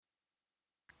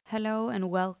Hello and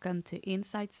welcome to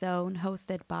Insight Zone,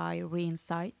 hosted by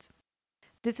Reinsight.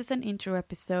 This is an intro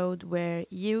episode where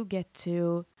you get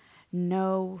to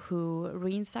know who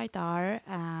Reinsight are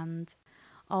and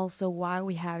also why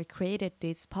we have created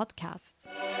this podcast.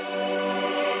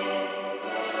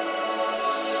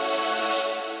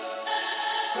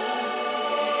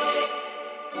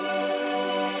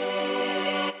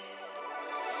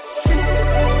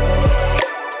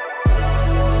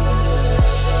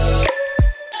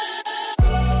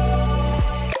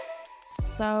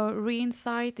 So,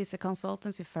 Reinsight is a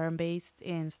consultancy firm based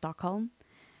in Stockholm,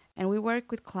 and we work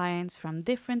with clients from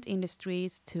different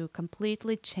industries to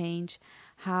completely change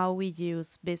how we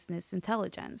use business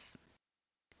intelligence.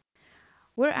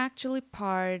 We're actually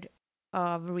part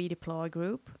of Redeploy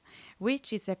Group,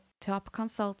 which is a top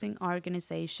consulting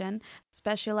organization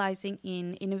specializing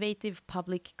in innovative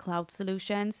public cloud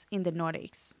solutions in the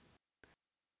Nordics.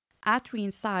 At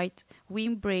Reinsight, we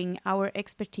bring our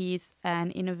expertise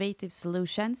and innovative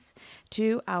solutions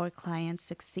to our clients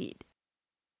succeed.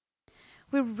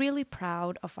 We're really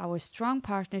proud of our strong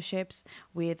partnerships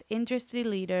with industry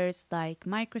leaders like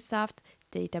Microsoft,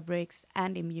 Databricks,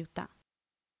 and Immuta.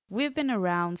 We've been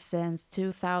around since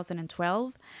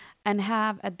 2012 and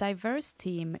have a diverse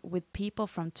team with people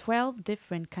from 12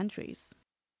 different countries.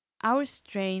 Our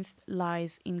strength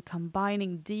lies in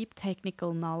combining deep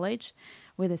technical knowledge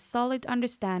with a solid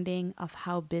understanding of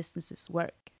how businesses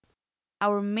work.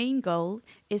 Our main goal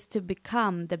is to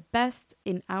become the best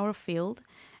in our field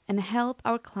and help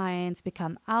our clients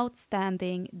become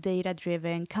outstanding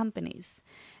data-driven companies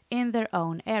in their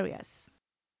own areas.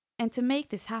 And to make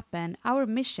this happen, our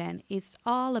mission is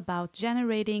all about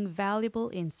generating valuable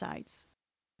insights.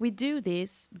 We do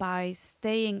this by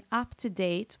staying up to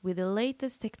date with the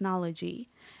latest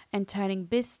technology and turning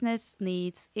business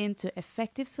needs into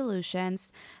effective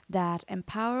solutions that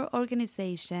empower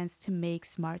organizations to make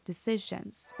smart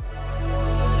decisions.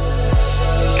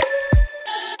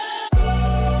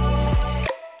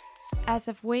 As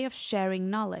a way of sharing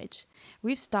knowledge,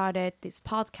 we've started this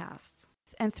podcast.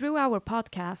 And through our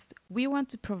podcast, we want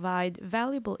to provide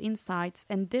valuable insights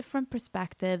and different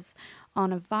perspectives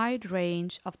on a wide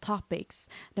range of topics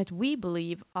that we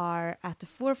believe are at the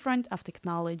forefront of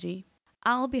technology.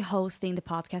 I'll be hosting the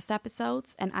podcast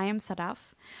episodes, and I am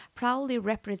Sadaf, proudly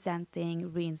representing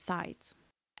Reinsight.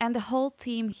 And the whole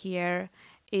team here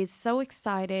is so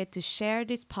excited to share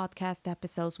these podcast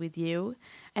episodes with you,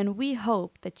 and we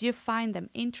hope that you find them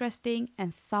interesting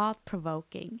and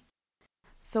thought-provoking.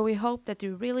 So we hope that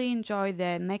you really enjoy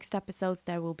the next episodes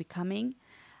that will be coming,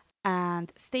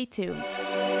 and stay tuned.